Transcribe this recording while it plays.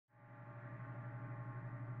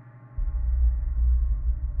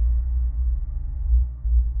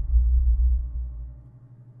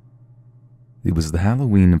It was the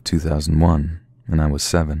Halloween of 2001, and I was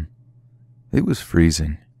 7. It was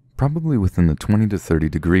freezing, probably within the 20 to 30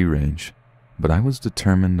 degree range, but I was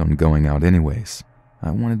determined on going out anyways.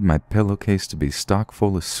 I wanted my pillowcase to be stock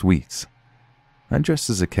full of sweets. I dressed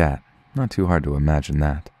as a cat, not too hard to imagine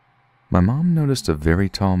that. My mom noticed a very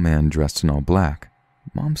tall man dressed in all black.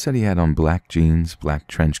 Mom said he had on black jeans, black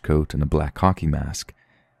trench coat, and a black hockey mask.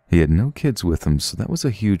 He had no kids with him, so that was a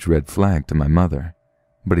huge red flag to my mother.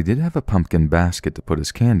 But he did have a pumpkin basket to put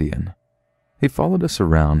his candy in. He followed us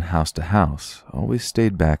around house to house, always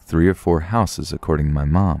stayed back 3 or 4 houses according to my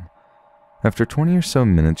mom. After 20 or so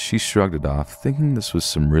minutes, she shrugged it off, thinking this was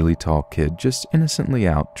some really tall kid just innocently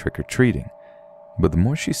out trick-or-treating. But the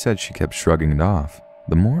more she said she kept shrugging it off,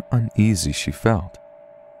 the more uneasy she felt.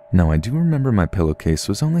 Now, I do remember my pillowcase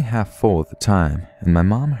was only half full at the time, and my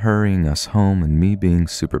mom hurrying us home and me being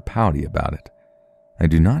super pouty about it. I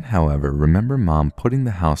do not, however, remember Mom putting the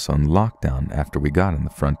house on lockdown after we got in the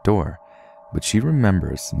front door, but she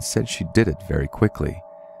remembers and said she did it very quickly.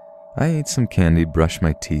 I ate some candy, brushed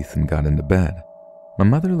my teeth, and got into bed. My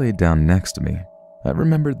mother laid down next to me. I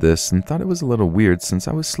remembered this and thought it was a little weird since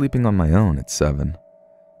I was sleeping on my own at 7.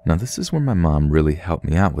 Now, this is where my mom really helped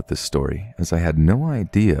me out with this story, as I had no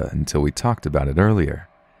idea until we talked about it earlier.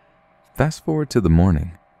 Fast forward to the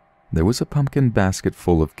morning. There was a pumpkin basket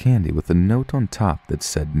full of candy with a note on top that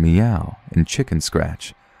said meow and chicken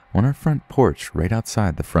scratch on our front porch right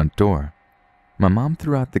outside the front door. My mom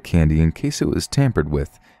threw out the candy in case it was tampered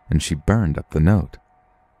with, and she burned up the note.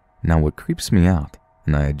 Now, what creeps me out,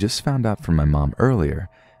 and I had just found out from my mom earlier,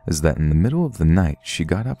 is that in the middle of the night she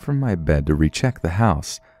got up from my bed to recheck the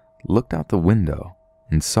house, looked out the window,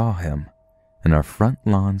 and saw him in our front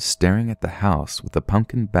lawn staring at the house with a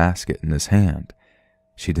pumpkin basket in his hand.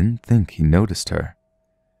 She didn't think he noticed her.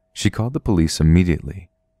 She called the police immediately.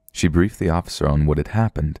 She briefed the officer on what had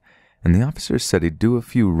happened, and the officer said he'd do a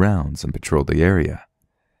few rounds and patrol the area.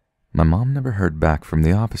 My mom never heard back from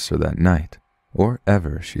the officer that night, or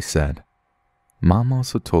ever, she said. Mom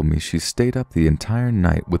also told me she stayed up the entire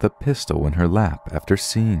night with a pistol in her lap after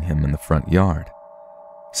seeing him in the front yard.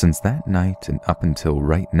 Since that night and up until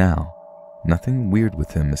right now, nothing weird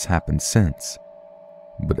with him has happened since.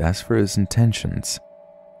 But as for his intentions,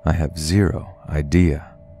 I have zero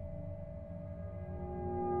idea.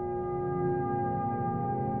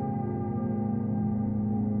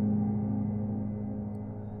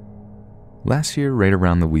 Last year, right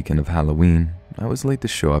around the weekend of Halloween, I was late to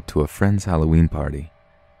show up to a friend's Halloween party.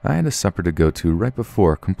 I had a supper to go to right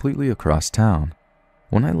before, completely across town.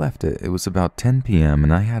 When I left it was about 10 p.m.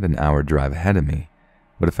 and I had an hour drive ahead of me.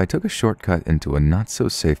 But if I took a shortcut into a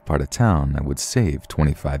not-so-safe part of town, I would save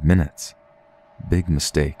 25 minutes. Big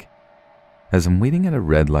mistake. As I'm waiting at a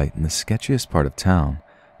red light in the sketchiest part of town,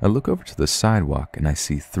 I look over to the sidewalk and I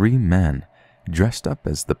see 3 men dressed up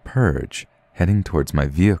as the Purge heading towards my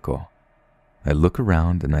vehicle. I look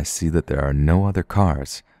around and I see that there are no other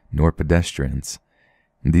cars, nor pedestrians.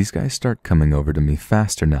 These guys start coming over to me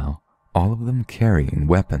faster now, all of them carrying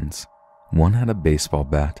weapons. One had a baseball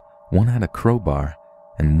bat, one had a crowbar,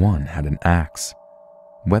 and one had an axe.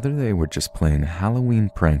 Whether they were just playing a Halloween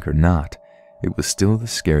prank or not, it was still the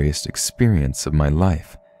scariest experience of my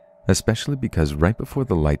life, especially because right before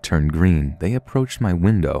the light turned green, they approached my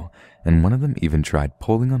window, and one of them even tried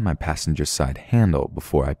pulling on my passenger side handle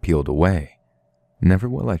before I peeled away. Never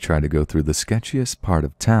will I try to go through the sketchiest part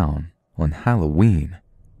of town on Halloween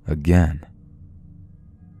again.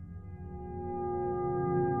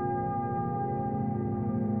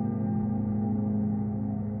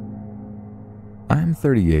 I am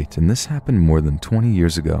 38 and this happened more than 20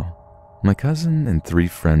 years ago. My cousin and 3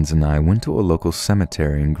 friends and I went to a local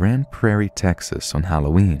cemetery in Grand Prairie, Texas on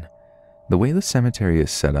Halloween. The way the cemetery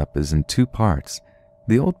is set up is in 2 parts.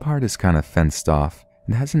 The old part is kind of fenced off.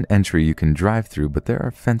 It has an entry you can drive through, but there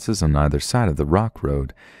are fences on either side of the rock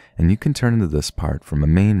road, and you can turn into this part from a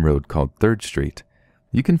main road called 3rd Street.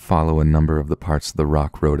 You can follow a number of the parts of the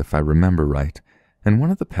rock road if I remember right, and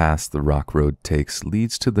one of the paths the rock road takes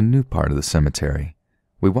leads to the new part of the cemetery.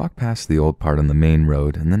 We walk past the old part on the main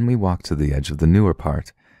road, and then we walk to the edge of the newer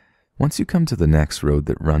part. Once you come to the next road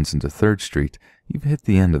that runs into 3rd Street, you've hit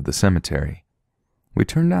the end of the cemetery. We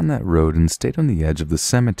turned down that road and stayed on the edge of the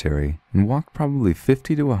cemetery and walked probably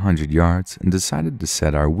 50 to 100 yards and decided to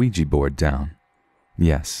set our Ouija board down.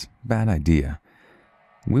 Yes, bad idea.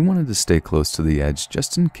 We wanted to stay close to the edge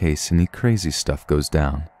just in case any crazy stuff goes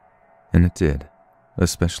down. And it did,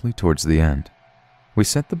 especially towards the end. We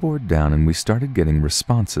set the board down and we started getting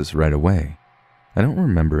responses right away. I don't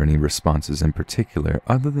remember any responses in particular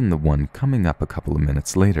other than the one coming up a couple of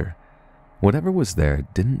minutes later. Whatever was there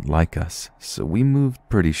didn't like us, so we moved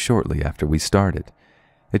pretty shortly after we started.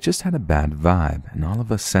 It just had a bad vibe, and all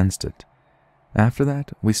of us sensed it. After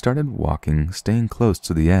that, we started walking, staying close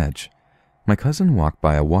to the edge. My cousin walked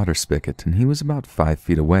by a water spigot, and he was about 5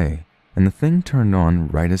 feet away, and the thing turned on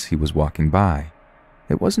right as he was walking by.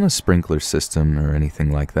 It wasn't a sprinkler system or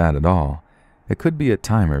anything like that at all. It could be a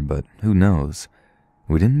timer, but who knows.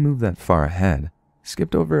 We didn't move that far ahead,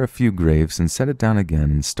 skipped over a few graves and set it down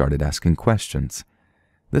again and started asking questions.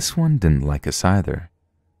 This one didn't like us either.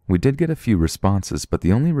 We did get a few responses, but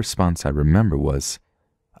the only response I remember was,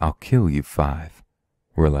 "I'll kill you 5.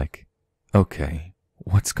 We're like, okay,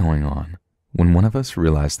 what's going on? When one of us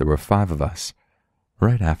realized there were 5 of us.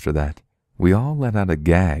 Right after that, we all let out a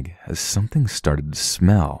gag as something started to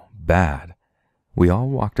smell bad. We all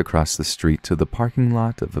walked across the street to the parking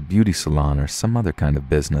lot of a beauty salon or some other kind of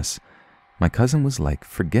business. My cousin was like,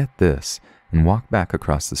 forget this, and walked back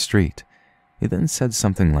across the street. He then said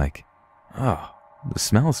something like, "Oh, the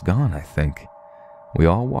smell's gone, I think." We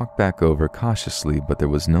all walked back over cautiously, but there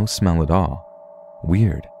was no smell at all.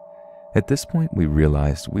 Weird. At this point, we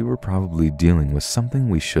realized we were probably dealing with something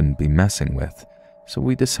we shouldn't be messing with, so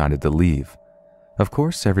we decided to leave. Of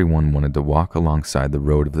course, everyone wanted to walk alongside the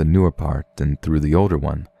road of the newer part and through the older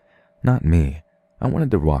one. Not me. I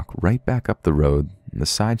wanted to walk right back up the road, the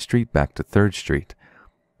side street back to 3rd Street.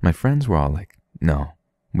 My friends were all like, "No,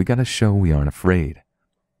 we gotta show we aren't afraid."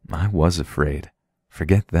 I was afraid.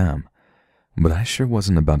 Forget them. But I sure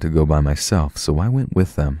wasn't about to go by myself, so I went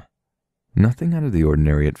with them. Nothing out of the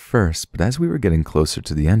ordinary at first, but as we were getting closer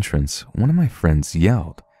to the entrance, one of my friends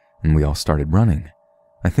yelled, and we all started running.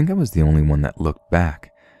 I think I was the only one that looked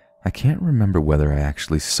back. I can't remember whether I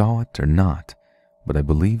actually saw it or not, but I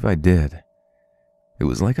believe I did. It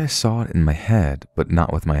was like I saw it in my head, but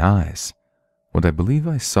not with my eyes. What I believe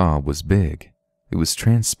I saw was big. It was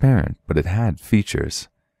transparent, but it had features.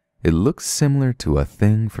 It looked similar to a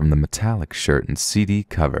thing from the metallic shirt and CD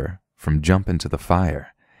cover from Jump Into the Fire.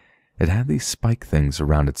 It had these spike things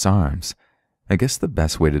around its arms. I guess the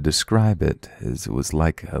best way to describe it is it was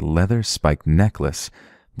like a leather spiked necklace,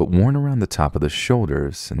 but worn around the top of the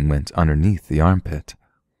shoulders and went underneath the armpit.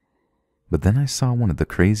 But then I saw one of the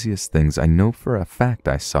craziest things I know for a fact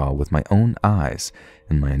I saw with my own eyes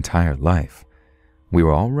in my entire life. We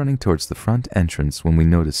were all running towards the front entrance when we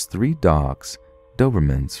noticed 3 dogs,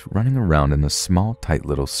 Dobermans, running around in a small, tight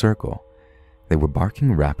little circle. They were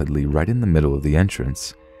barking rapidly right in the middle of the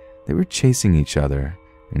entrance. They were chasing each other,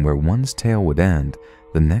 and where one's tail would end,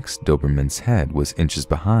 the next Doberman's head was inches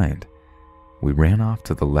behind. We ran off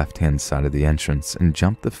to the left-hand side of the entrance and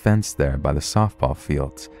jumped the fence there by the softball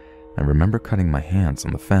fields. I remember cutting my hands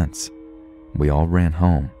on the fence. We all ran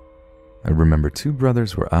home. I remember 2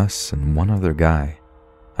 brothers were us and 1 other guy.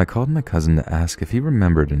 I called my cousin to ask if he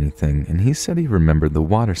remembered anything, and he said he remembered the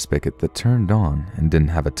water spigot that turned on and didn't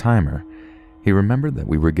have a timer. He remembered that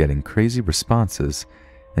we were getting crazy responses,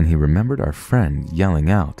 and he remembered our friend yelling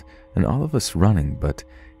out and all of us running, but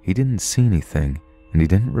he didn't see anything, and he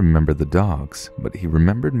didn't remember the dogs, but he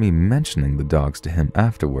remembered me mentioning the dogs to him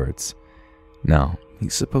afterwards. Now,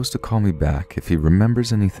 he's supposed to call me back if he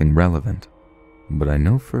remembers anything relevant, but I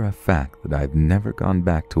know for a fact that I've never gone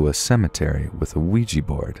back to a cemetery with a Ouija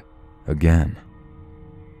board again.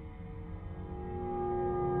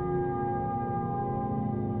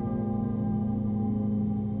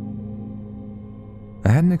 I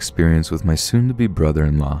had an experience with my soon-to-be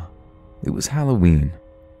brother-in-law. It was Halloween.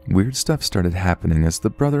 Weird stuff started happening as the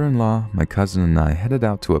brother-in-law, my cousin, and I headed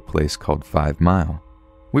out to a place called 5 Mile.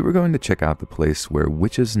 We were going to check out the place where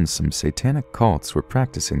witches and some satanic cults were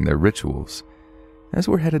practicing their rituals. As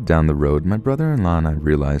we're headed down the road, my brother-in-law and I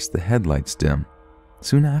realized the headlights dim.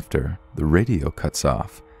 Soon after, the radio cuts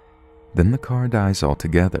off. Then the car dies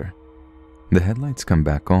altogether. The headlights come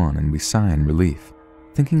back on and we sigh in relief,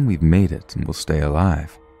 thinking we've made it and will stay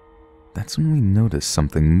alive. That's when we notice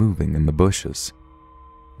something moving in the bushes.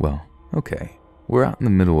 Well, okay, we're out in the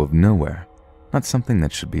middle of nowhere, not something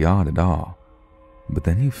that should be odd at all. But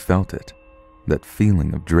then you felt it, that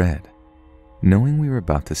feeling of dread, knowing we were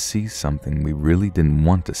about to see something we really didn't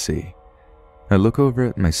want to see. I look over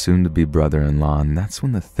at my soon-to-be brother-in-law, and that's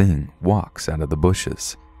when the thing walks out of the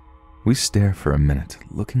bushes. We stare for a minute,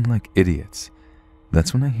 looking like idiots.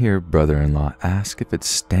 That's when I hear brother-in-law ask if it's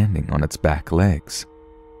standing on its back legs.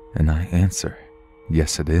 And I answer,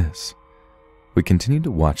 yes it is. We continue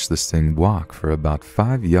to watch this thing walk for about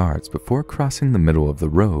 5 yards before crossing the middle of the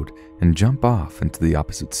road and jump off into the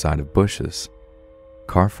opposite side of bushes.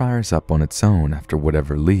 Car fires up on its own after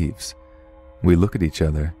whatever leaves. We look at each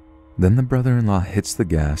other, then the brother-in-law hits the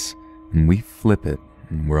gas and we flip it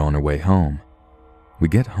and we're on our way home. We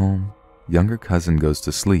get home, younger cousin goes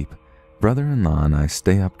to sleep, brother-in-law and I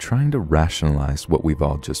stay up trying to rationalize what we've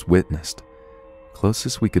all just witnessed.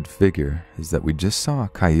 Closest we could figure is that we just saw a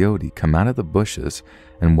coyote come out of the bushes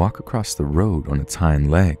and walk across the road on its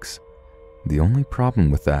hind legs. The only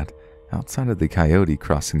problem with that, outside of the coyote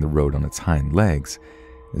crossing the road on its hind legs,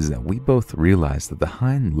 is that we both realized that the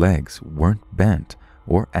hind legs weren't bent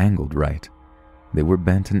or angled right. They were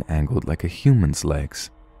bent and angled like a human's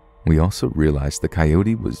legs. We also realized the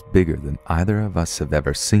coyote was bigger than either of us have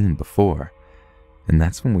ever seen before, and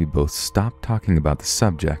that's when we both stopped talking about the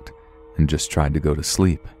subject and just tried to go to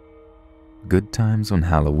sleep. Good times on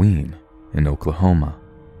Halloween in Oklahoma.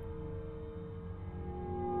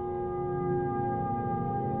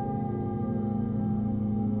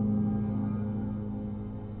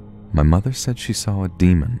 My mother said she saw a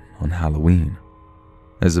demon on Halloween.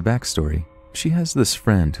 As a backstory, she has this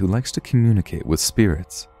friend who likes to communicate with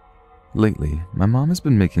spirits. Lately, my mom has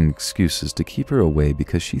been making excuses to keep her away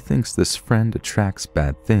because she thinks this friend attracts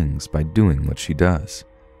bad things by doing what she does.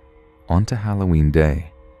 On to Halloween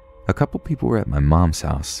day, a couple people were at my mom's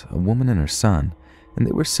house, a woman and her son, and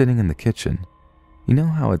they were sitting in the kitchen. You know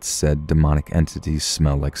how it's said demonic entities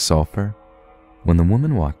smell like sulfur? When the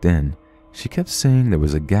woman walked in, she kept saying there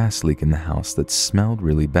was a gas leak in the house that smelled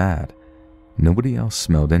really bad. Nobody else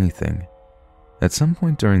smelled anything. At some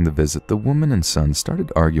point during the visit, the woman and son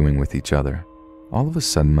started arguing with each other. All of a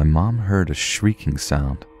sudden, my mom heard a shrieking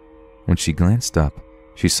sound. When she glanced up,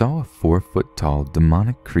 she saw a 4-foot-tall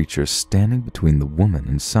demonic creature standing between the woman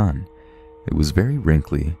and son. It was very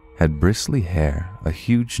wrinkly, had bristly hair, a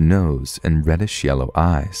huge nose, and reddish-yellow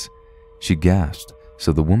eyes. She gasped,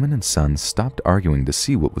 so the woman and son stopped arguing to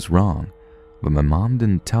see what was wrong, but my mom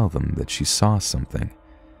didn't tell them that she saw something.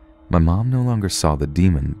 My mom no longer saw the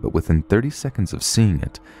demon, but within 30 seconds of seeing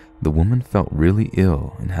it, the woman felt really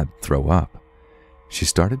ill and had to throw up. She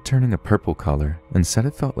started turning a purple color and said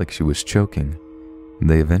it felt like she was choking.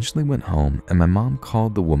 They eventually went home and my mom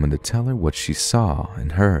called the woman to tell her what she saw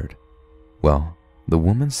and heard. Well, the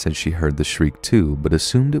woman said she heard the shriek too, but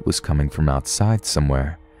assumed it was coming from outside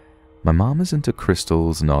somewhere. My mom is into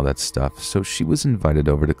crystals and all that stuff, so she was invited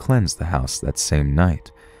over to cleanse the house that same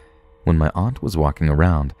night. When my aunt was walking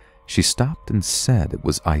around, she stopped and said it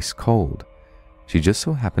was ice cold. She just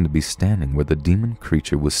so happened to be standing where the demon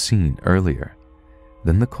creature was seen earlier.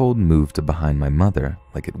 Then the cold moved to behind my mother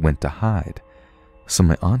like it went to hide. So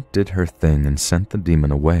my aunt did her thing and sent the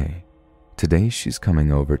demon away. Today she's coming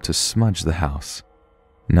over to smudge the house.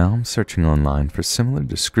 Now I'm searching online for similar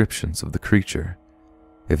descriptions of the creature.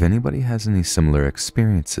 If anybody has any similar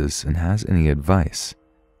experiences and has any advice,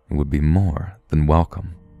 it would be more than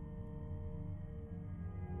welcome.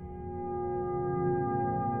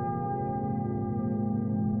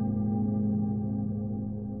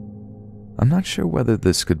 I'm not sure whether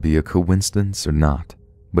this could be a coincidence or not,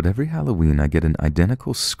 but every Halloween I get an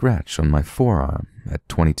identical scratch on my forearm at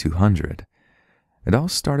 2200. It all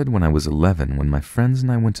started when I was 11 when my friends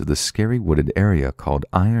and I went to the scary wooded area called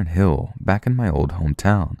Iron Hill back in my old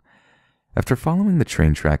hometown. After following the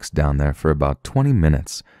train tracks down there for about 20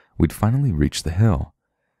 minutes, we'd finally reached the hill.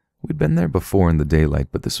 We'd been there before in the daylight,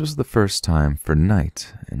 but this was the first time for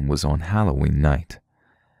night and was on Halloween night.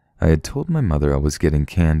 I had told my mother I was getting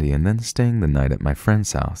candy and then staying the night at my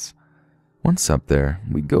friend's house. Once up there,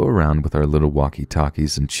 we'd go around with our little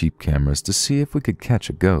walkie-talkies and cheap cameras to see if we could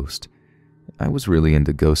catch a ghost. I was really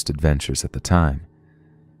into ghost adventures at the time,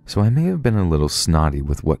 so I may have been a little snotty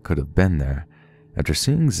with what could have been there after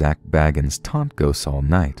seeing Zach Baggins taunt ghosts all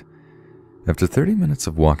night. After 30 minutes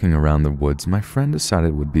of walking around the woods, my friend decided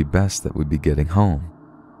it would be best that we'd be getting home.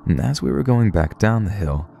 And as we were going back down the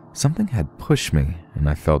hill, something had pushed me and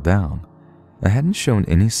I fell down. I hadn't shown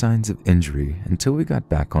any signs of injury until we got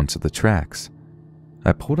back onto the tracks.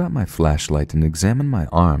 I pulled out my flashlight and examined my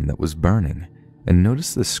arm that was burning and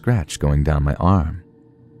noticed the scratch going down my arm.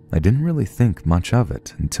 I didn't really think much of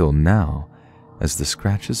it until now, as the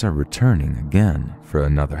scratches are returning again for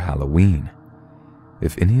another Halloween.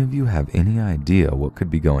 If any of you have any idea what could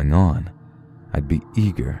be going on, I'd be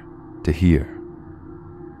eager to hear.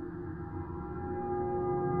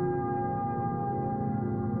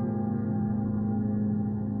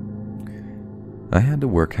 I had to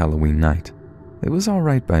work Halloween night. It was all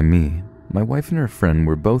right by me. My wife and her friend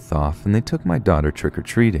were both off and they took my daughter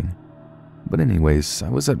trick-or-treating. But anyways, I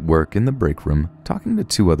was at work in the break room talking to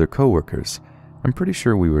 2 other coworkers. I'm pretty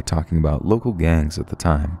sure we were talking about local gangs at the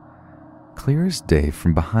time. Clear as day,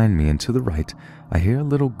 from behind me and to the right, I hear a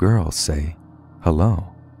little girl say,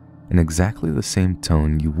 "Hello," in exactly the same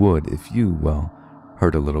tone you would if you,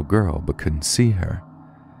 heard a little girl but couldn't see her.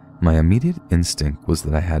 My immediate instinct was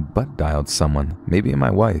that I had butt dialed someone, maybe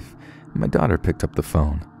my wife, My daughter picked up the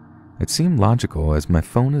phone. It seemed logical as my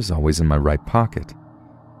phone is always in my right pocket.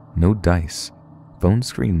 No dice, phone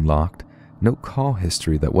screen locked, no call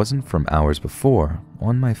history that wasn't from hours before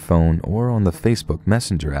on my phone or on the Facebook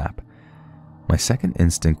Messenger app. My second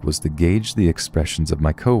instinct was to gauge the expressions of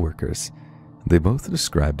my coworkers. They both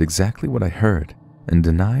described exactly what I heard and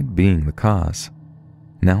denied being the cause.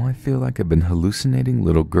 Now I feel like I've been hallucinating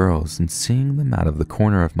little girls and seeing them out of the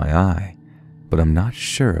corner of my eye, but I'm not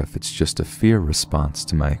sure if it's just a fear response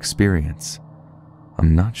to my experience.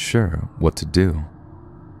 I'm not sure what to do.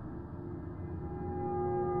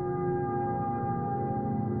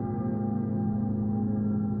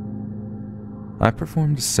 I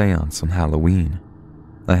performed a seance on Halloween.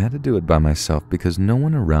 I had to do it by myself because no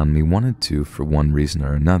one around me wanted to for one reason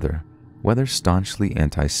or another, whether staunchly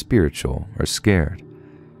anti-spiritual or scared.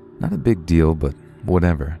 Not a big deal, but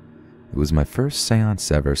whatever. It was my first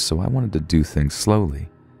seance ever, so I wanted to do things slowly.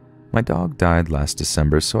 My dog died last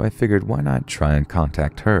December, so I figured why not try and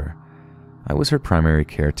contact her. I was her primary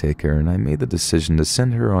caretaker, and I made the decision to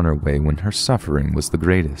send her on her way when her suffering was the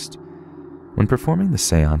greatest. When performing the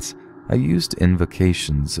seance, I used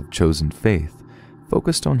invocations of chosen faith,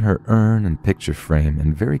 focused on her urn and picture frame,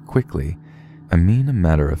 and very quickly, a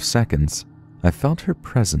matter of seconds, I felt her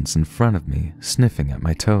presence in front of me, sniffing at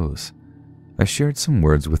my toes. I shared some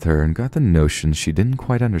words with her and got the notion she didn't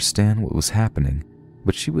quite understand what was happening,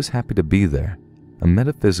 but she was happy to be there, a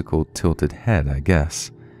metaphysical tilted head, I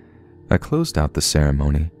guess. I closed out the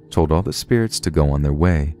ceremony, told all the spirits to go on their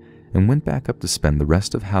way, and went back up to spend the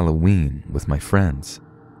rest of Halloween with my friends.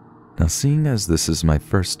 Now, seeing as this is my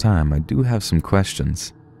first time, I do have some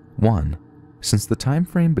questions. 1. Since the time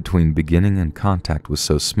frame between beginning and contact was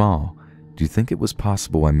so small, do you think it was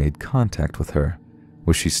possible I made contact with her?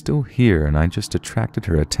 Was she still here and I just attracted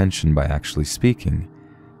her attention by actually speaking?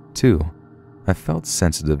 2. I felt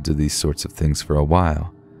sensitive to these sorts of things for a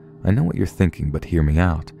while. I know what you're thinking, but hear me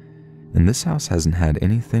out. And this house hasn't had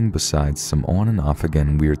anything besides some on and off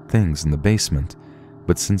again weird things in the basement,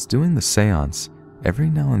 but since doing the seance, every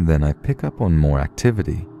now and then I pick up on more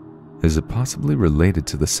activity. Is it possibly related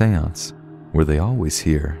to the seance? Were they always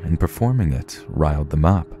here and performing it riled them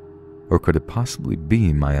up? Or could it possibly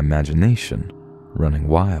be my imagination running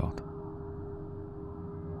wild?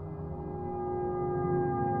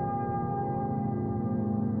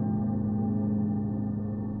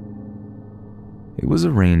 It was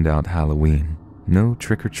a rained-out Halloween. No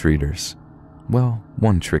trick-or-treaters. Well,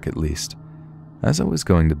 one trick at least. As I was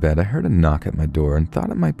going to bed, I heard a knock at my door and thought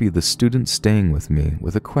it might be the student staying with me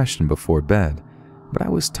with a question before bed, but I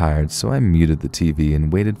was tired, so I muted the TV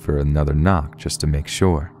and waited for another knock just to make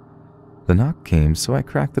sure. The knock came, so I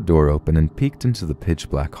cracked the door open and peeked into the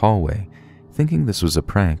pitch-black hallway. Thinking this was a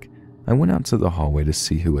prank, I went out to the hallway to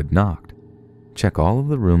see who had knocked, check all of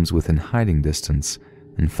the rooms within hiding distance,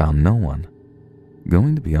 and found no one.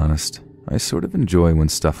 Going to be honest, I sort of enjoy when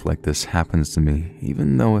stuff like this happens to me,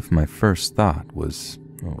 even though if my first thought was,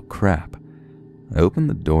 oh crap, I opened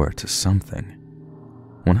the door to something.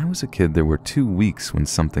 When I was a kid, there were 2 weeks when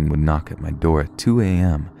something would knock at my door at 2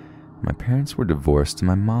 a.m. My parents were divorced and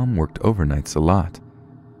my mom worked overnights a lot.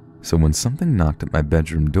 So when something knocked at my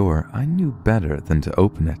bedroom door, I knew better than to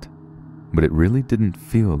open it. But it really didn't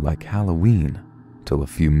feel like Halloween till a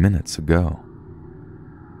few minutes ago.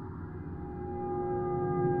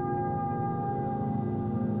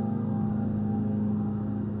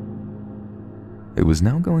 It was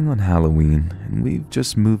now going on Halloween, and we've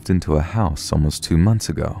just moved into a house almost 2 months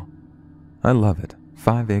ago. I love it,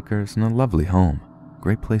 5 acres and a lovely home,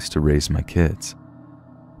 great place to raise my kids.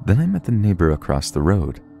 Then I met the neighbor across the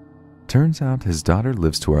road. Turns out his daughter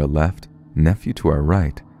lives to our left, nephew to our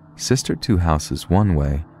right, sister 2 houses one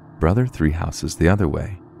way, brother 3 houses the other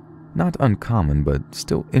way. Not uncommon, but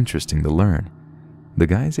still interesting to learn. The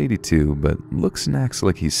guy's 82, but looks and acts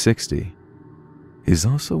like he's 60. He's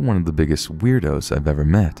also one of the biggest weirdos I've ever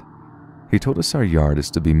met. He told us our yard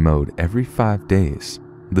is to be mowed every 5 days.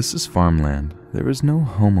 This is farmland. There is no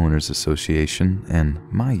homeowners association, and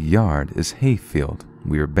my yard is hayfield.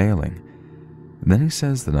 We are baling. Then he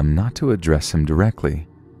says that I'm not to address him directly,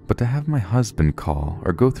 but to have my husband call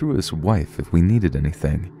or go through his wife if we needed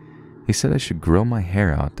anything. He said I should grow my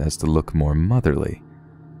hair out as to look more motherly.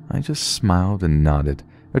 I just smiled and nodded,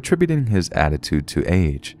 attributing his attitude to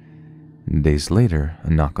age. Days later,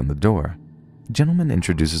 a knock on the door. The gentleman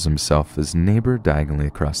introduces himself as neighbor diagonally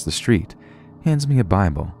across the street, hands me a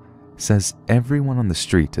Bible, says everyone on the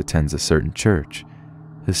street attends a certain church.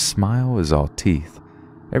 His smile is all teeth.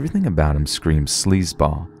 Everything about him screams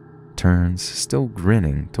sleazeball. Turns, still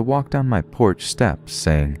grinning, to walk down my porch steps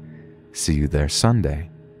saying, "See you there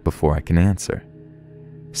Sunday," before I can answer.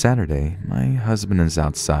 Saturday, my husband is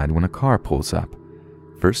outside when a car pulls up.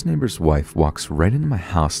 First neighbor's wife walks right into my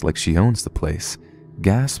house like she owns the place,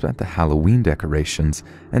 gasps at the Halloween decorations,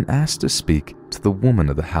 and asks to speak to the woman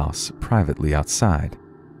of the house privately outside.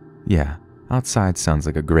 Yeah, outside sounds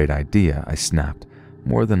like a great idea, I snapped,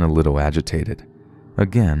 more than a little agitated.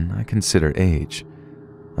 Again, I consider age.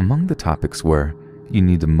 Among the topics were, you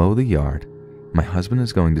need to mow the yard, my husband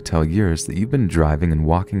is going to tell yours that you've been driving and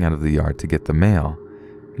walking out of the yard to get the mail,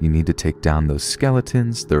 you need to take down those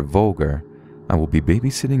skeletons, they're vulgar, I will be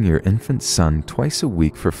babysitting your infant son twice a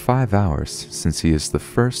week for 5 hours since he is the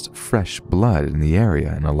first fresh blood in the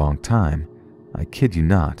area in a long time. I kid you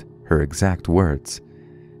not, her exact words.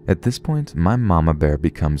 At this point, my mama bear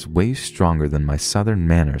becomes way stronger than my southern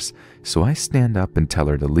manners, so I stand up and tell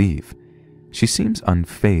her to leave. She seems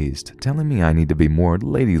unfazed, telling me I need to be more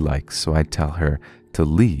ladylike, so I tell her to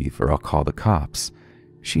leave or I'll call the cops.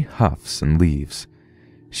 She huffs and leaves.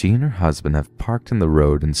 She and her husband have parked in the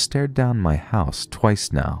road and stared down my house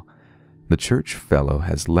twice now. The church fellow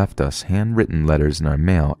has left us handwritten letters in our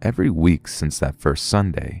mail every week since that first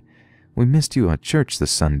Sunday. We missed you at church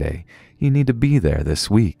this Sunday. You need to be there this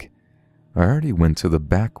week. I already went to the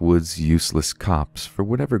backwoods useless cops for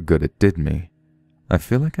whatever good it did me. I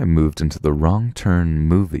feel like I moved into the wrong turn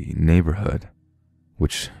movie neighborhood,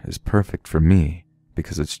 which is perfect for me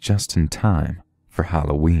because it's just in time for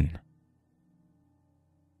Halloween.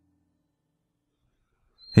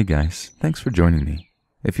 Hey guys, thanks for joining me.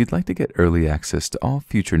 If you'd like to get early access to all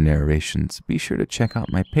future narrations, be sure to check out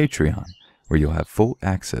my Patreon, where you'll have full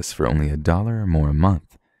access for only $1 or more a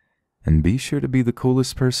month. And be sure to be the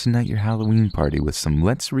coolest person at your Halloween party with some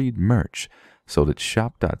Let's Read merch sold at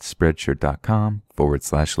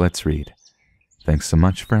shop.spreadshirt.com/letsread. Thanks so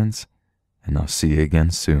much, friends, and I'll see you again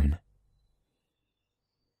soon.